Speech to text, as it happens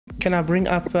can I bring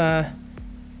up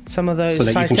some of those so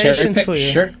that citations you can for you?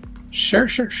 Sure. Cherry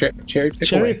pick Cherry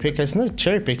away. pick. There's no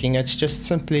cherry picking. It's just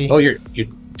simply. Oh, you're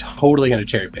totally gonna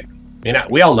cherry pick.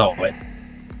 We all know it.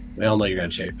 We all know you're gonna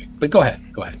cherry pick. But go ahead.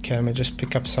 Okay, let me just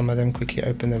pick up some of them quickly.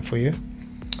 Open them for you.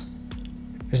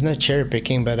 There's no cherry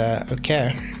picking, but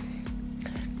okay.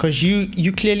 Because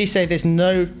you clearly say there's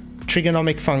no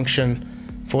trigonomic function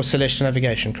for celestial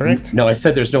navigation, correct? No, I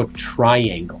said there's no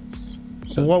triangles.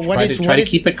 So try to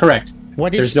keep it correct.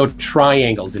 There's no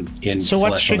triangles in so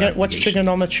celestial navigation. What's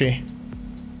trigonometry?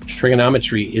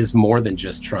 Trigonometry is more than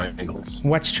just triangles.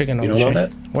 What's trigonometry? You don't know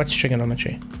that? What's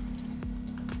trigonometry?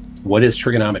 What is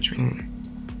trigonometry?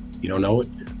 You don't know it?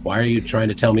 Why are you trying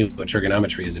to tell me what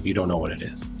trigonometry is if you don't know what it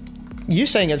is? You're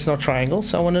saying it's not triangles,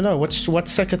 so I want to know. What's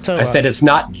SOHCAHTOA? I said it's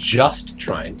not just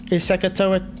triangles. Is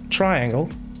SOHCAHTOA triangle?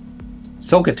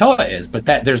 SOHCAHTOA is, but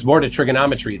there's more to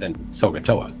trigonometry than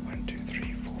SOHCAHTOA. 1, 2,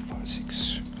 3, 4, 5,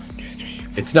 6. 1, 2, 3,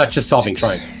 4, it's not just solving 6.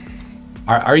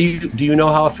 triangles. Do you know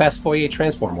how a fast Fourier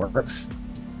transform works?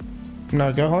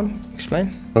 No, go on.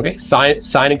 Explain. Okay, sine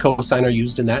and cosine are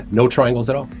used in that. No triangles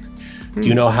at all. Do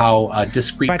you know how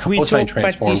discrete cosine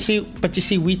transforms? But you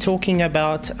see, we're talking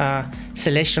about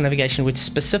celestial navigation, which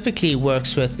specifically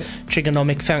works with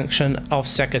trigonomic function of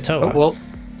SOHCAHTOA. Oh, well,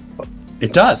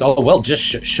 it does. Oh, well, just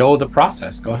show the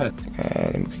process. Go ahead.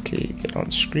 Let me quickly get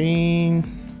on screen.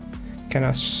 Can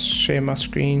I share my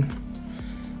screen?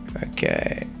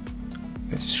 Okay.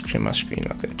 Let's just share my screen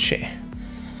like that. Share.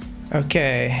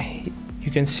 Okay.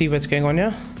 You can see what's going on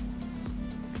here?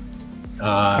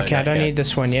 Okay, I don't need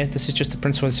this one yet. This is just the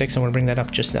principle of 6. I want to bring that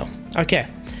up just now. Okay.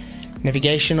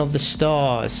 Navigation of the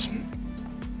stars.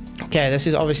 Okay, this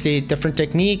is obviously different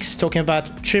techniques. Talking about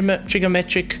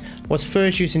trigonometric was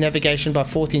first used in navigation by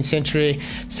 14th century.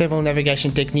 Several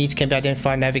navigation techniques can be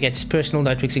identified in navigators' personal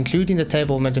notebooks, including the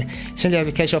table the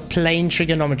application of plane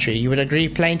trigonometry. You would agree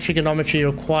plane trigonometry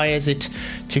requires it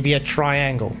to be a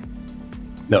triangle?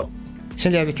 No.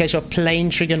 The application of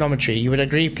plane trigonometry. You would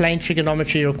agree plane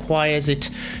trigonometry requires it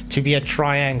to be a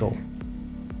triangle?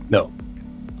 No.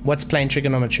 What's plane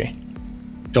trigonometry?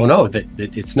 Don't know that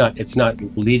it's not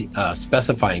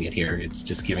specifying it here. It's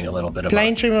just giving a little bit of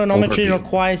plane trigonometry overview.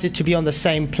 Requires it to be on the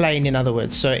same plane, in other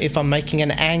words. So if I'm making an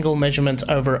angle measurement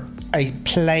over a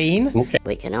plane, okay.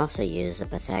 We can also use the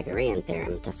Pythagorean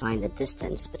theorem to find the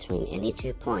distance between any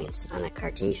 2 points on a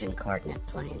Cartesian coordinate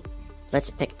plane. Let's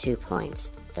pick 2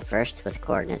 points, the first with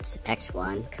coordinates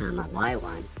x1,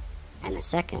 y1, and the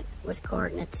second with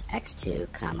coordinates x2,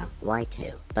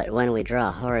 y2. But when we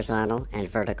draw horizontal and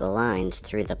vertical lines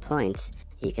through the points,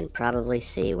 you can probably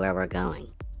see where we're going.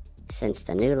 Since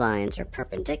the new lines are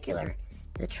perpendicular,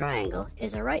 the triangle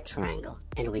is a right triangle,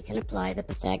 and we can apply the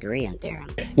Pythagorean theorem.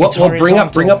 Well, bring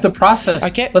up the process.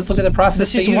 Okay. Let's look at the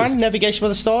process. This is one, navigation by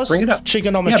the stars. Bring it up.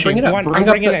 Trigonometry. Yeah, bring it up. One,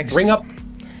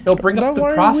 bring up the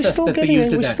process that they used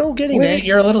in that. We're still getting there.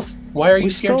 You're a little. Why are you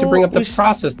scared to bring up the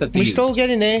process that they used? We're still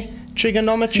getting there.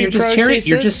 Trigonometry processes.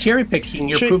 You're just cherry picking.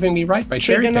 You're proving me right by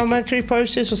cherry picking. Trigonometry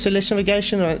process or celestial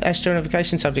navigation or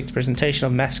astronavigation subject to presentation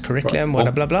of mass curriculum,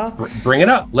 blah, blah, blah. Bring it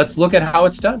up. Let's look at how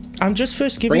it's done. I'm just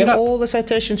first giving you all the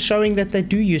citations showing that they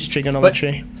do use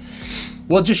trigonometry.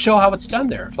 Well, just show how it's done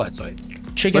there,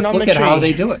 Flatzoid. Trigonometry. Let's look at how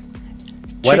they do it.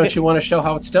 Why don't you want to show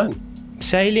how it's done?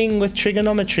 Sailing with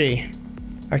trigonometry.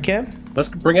 Okay? Let's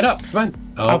bring it up. Come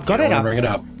on. Oh, I've got it up. Bring it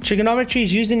up. Trigonometry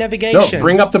is used in navigation. No,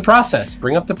 bring up the process.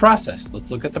 Bring up the process.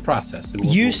 Let's look at the process. And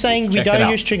you saying we don't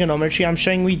use trigonometry. I'm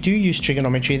saying we do use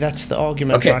trigonometry. That's the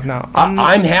argument right now.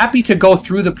 I'm happy to go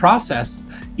through the process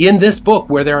in this book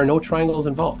where there are no triangles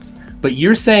involved. But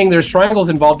you're saying there's triangles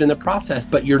involved in the process,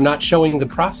 but you're not showing the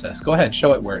process. Go ahead,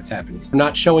 show it where it's happening. You're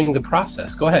not showing the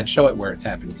process. Go ahead, show it where it's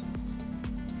happening.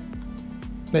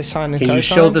 Can you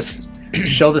show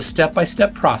the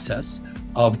step-by-step process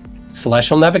of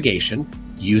celestial navigation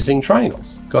using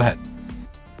triangles? Go ahead.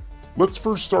 Let's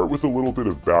first start with a little bit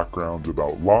of background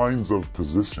about lines of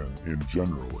position in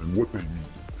general and what they mean.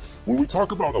 When we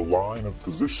talk about a line of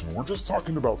position, we're just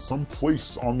talking about some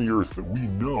place on the Earth that we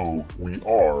know we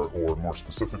are, or more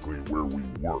specifically, where we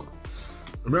were.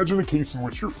 Imagine a case in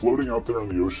which you're floating out there on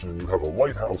the ocean and you have a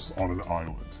lighthouse on an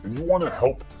island, and you want to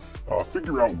help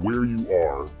figure out where you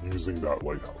are using that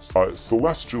lighthouse.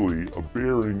 Celestially, a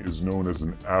bearing is known as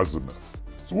an azimuth,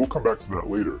 so we'll come back to that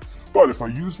later. But if I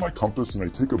use my compass and I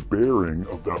take a bearing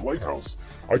of that lighthouse,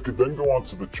 I could then go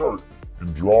onto the chart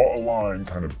and draw a line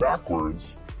kind of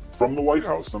backwards from the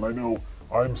lighthouse, and I know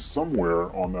I'm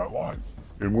somewhere on that line.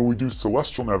 And when we do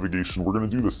celestial navigation, we're going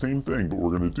to do the same thing, but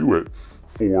we're going to do it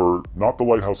for not the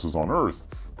lighthouses on Earth,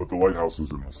 but the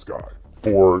lighthouses in the sky.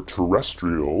 For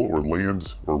terrestrial or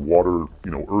land or water,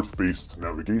 Earth-based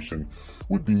navigation,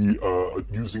 would be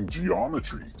using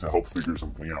geometry to help figure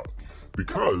something out.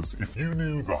 Because if you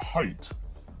knew the height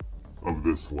of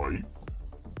this light,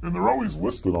 and they're always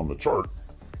listed on the chart,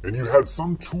 and you had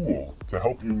some tool to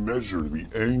help you measure the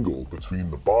angle between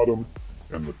the bottom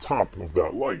and the top of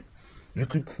that light, you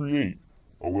could create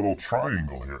a little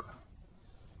triangle here.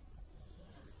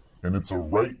 And it's a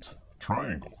right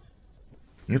triangle.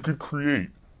 You could create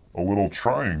a little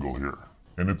triangle here,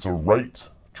 and it's a right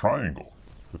triangle.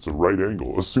 It's a right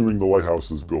angle, assuming the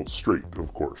lighthouse is built straight,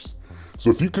 of course. So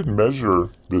if you could measure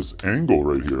this angle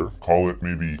right here, call it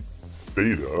maybe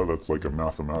theta, that's like a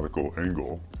mathematical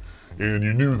angle, and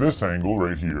you knew this angle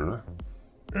right here,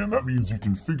 and that means you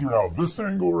can figure out this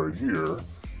angle right here,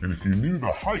 and if you knew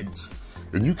the height,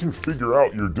 and you can figure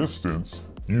out your distance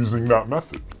using that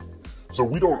method. So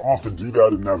we don't often do that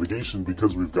in navigation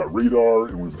because we've got radar,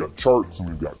 and we've got charts, and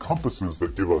we've got compasses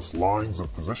that give us lines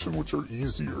of position, which are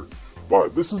easier.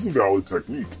 But this is a valid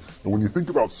technique, and when you think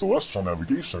about celestial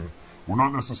navigation, we're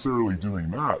not necessarily doing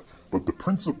that, but the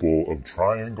principle of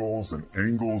triangles and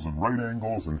angles and right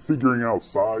angles and figuring out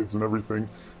sides and everything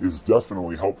is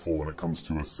definitely helpful when it comes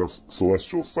to a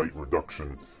celestial site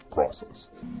reduction process.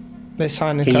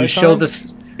 Can you show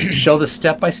the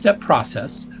step-by-step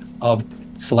process of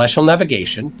celestial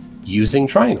navigation using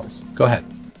triangles? Go ahead.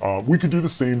 We could do the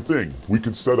same thing. We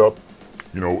could set up,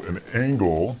 an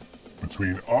angle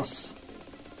between us,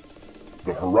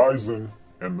 the horizon,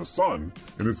 and the sun,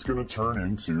 and it's going to turn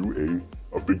into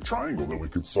a big triangle that we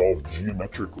could solve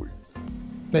geometrically.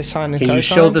 Can you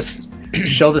show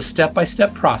the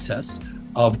step-by-step process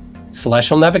of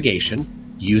celestial navigation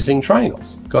using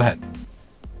triangles? Go ahead.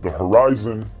 The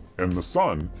horizon and the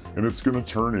sun, and it's going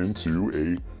to turn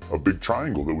into a big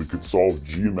triangle that we could solve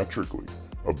geometrically.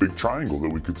 A big triangle that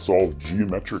we could solve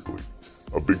geometrically.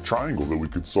 A big triangle that we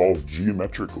could solve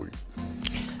geometrically.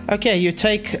 Okay, you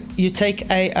take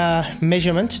a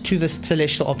measurement to the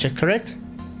celestial object, correct?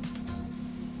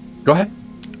 Go ahead.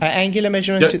 An angular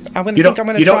measurement.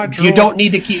 You don't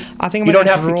need to keep. I think you don't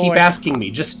have to keep asking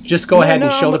me. Just go ahead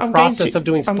and show the process of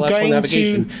doing celestial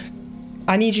navigation.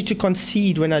 I need you to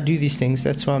concede when I do these things.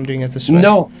 That's why I'm doing it this way.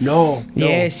 No.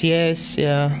 Yes,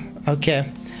 yeah. Okay.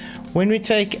 When we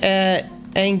take an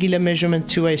angular measurement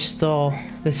to a star,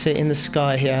 let's say in the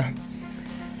sky here,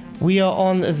 we are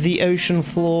on the ocean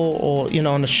floor, or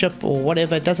on a ship or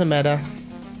whatever. It doesn't matter.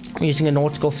 We're using a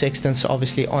nautical sextant, so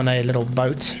obviously on a little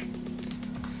boat.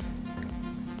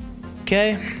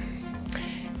 Okay.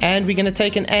 And we're going to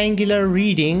take an angular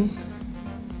reading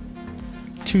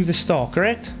to the star,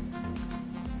 correct?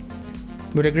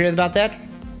 Would you agree about that?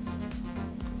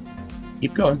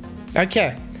 Keep going.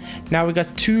 Okay. Now we've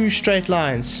got two straight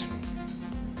lines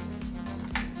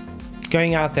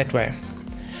going out that way.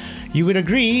 You would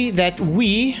agree that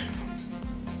we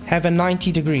have a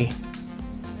 90 degree.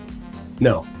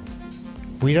 No.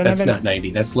 We don't That's have a not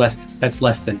 90. That's less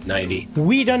than 90.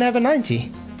 We don't have a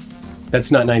 90. That's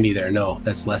not 90 there. No,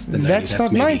 that's less than 90. That's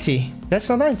not maybe 90. That's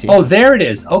not 90. Oh, there it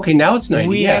is. Okay, now it's 90.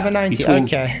 We have a 90.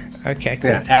 Okay, cool.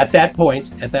 Yeah, at that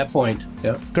point.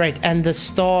 Yeah. Great. And the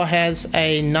star has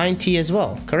a 90 as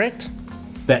well, correct?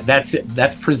 That's it.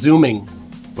 That's presuming.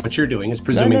 What you're doing is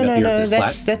presuming that the Earth is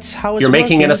flat. That's how it's You're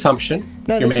making working. An assumption.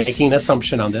 You're making an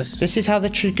assumption on this. This is how the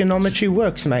trigonometry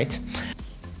works, mate.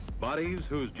 Bodies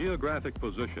whose geographic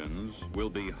positions will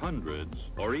be hundreds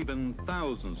or even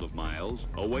thousands of miles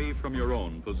away from your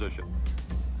own position.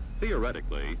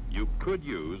 Theoretically, you could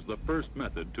use the first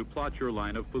method to plot your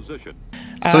line of position.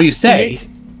 So you say,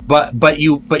 but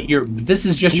this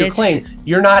is just your claim.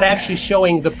 You're not actually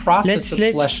showing the process of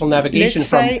celestial navigation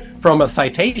from a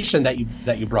citation that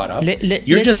you brought up.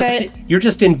 You're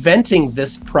just inventing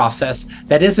this process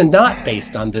that is not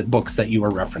based on the books that you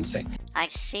are referencing. I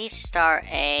see star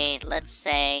A, let's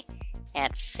say,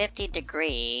 at 50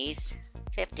 degrees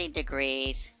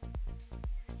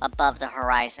above the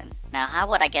horizon. Now, how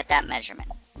would I get that measurement?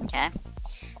 Okay,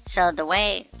 so the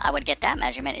way I would get that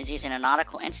measurement is using a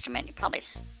nautical instrument. You've probably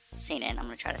seen it. I'm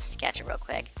going to try to sketch it real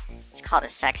quick. It's called a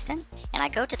sextant. And I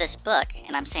go to this book,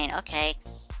 and I'm saying, okay,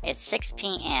 it's 6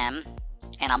 p.m.,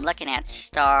 and I'm looking at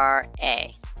star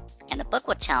A. And the book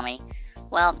will tell me,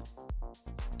 well,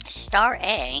 star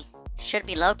A should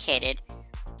be located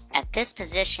at this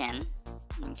position,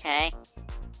 okay,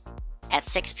 at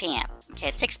 6 p.m. Okay,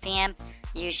 at 6 p.m.,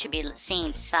 you should be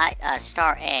seeing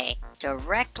star A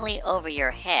directly over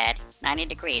your head, 90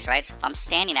 degrees, right? So if I'm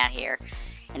standing out here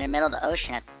in the middle of the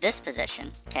ocean at this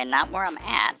position, okay, not where I'm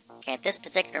at, okay, at this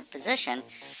particular position,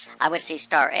 I would see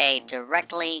star A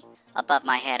directly above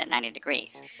my head at 90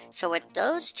 degrees. So with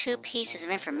those two pieces of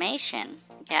information,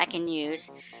 okay, I can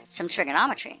use some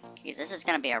trigonometry. Okay, this is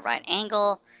going to be a right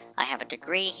angle. I have a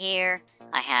degree here,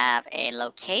 I have a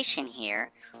location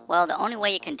here. Well, the only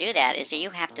way you can do that is that you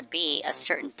have to be a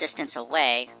certain distance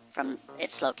away from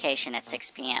its location at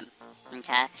 6 p.m.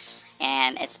 Okay?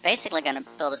 And it's basically going to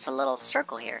build us a little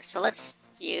circle here. So let's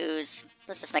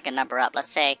just make a number up.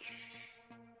 Let's say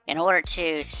in order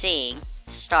to see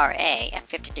star A at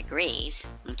 50 degrees,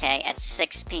 okay, at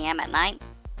 6 p.m. at night,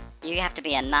 you have to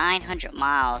be 900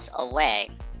 miles away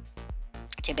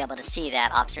to be able to see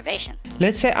that observation.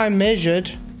 Let's say I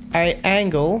measured an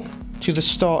angle to the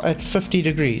star at 50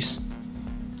 degrees.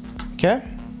 Okay?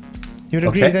 You would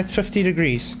agree that's 50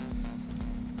 degrees.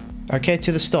 Okay,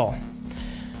 to the star.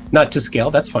 Not to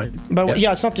scale, that's fine. But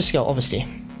yeah, it's not to scale, obviously.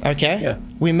 Okay? Yeah.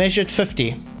 We measured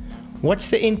 50. What's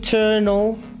the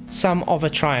internal sum of a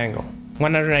triangle?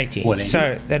 180. 180.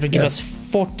 So that would give us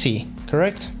 40,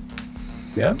 correct?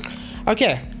 Yeah.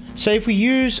 Okay, so if we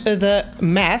use the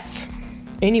math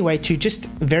anyway to just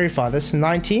verify this,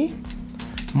 90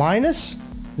 minus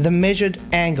the measured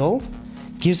angle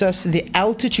gives us the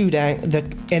altitude, the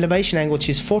elevation angle, which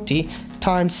is 40,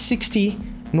 times 60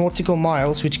 nautical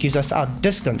miles, which gives us our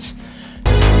distance.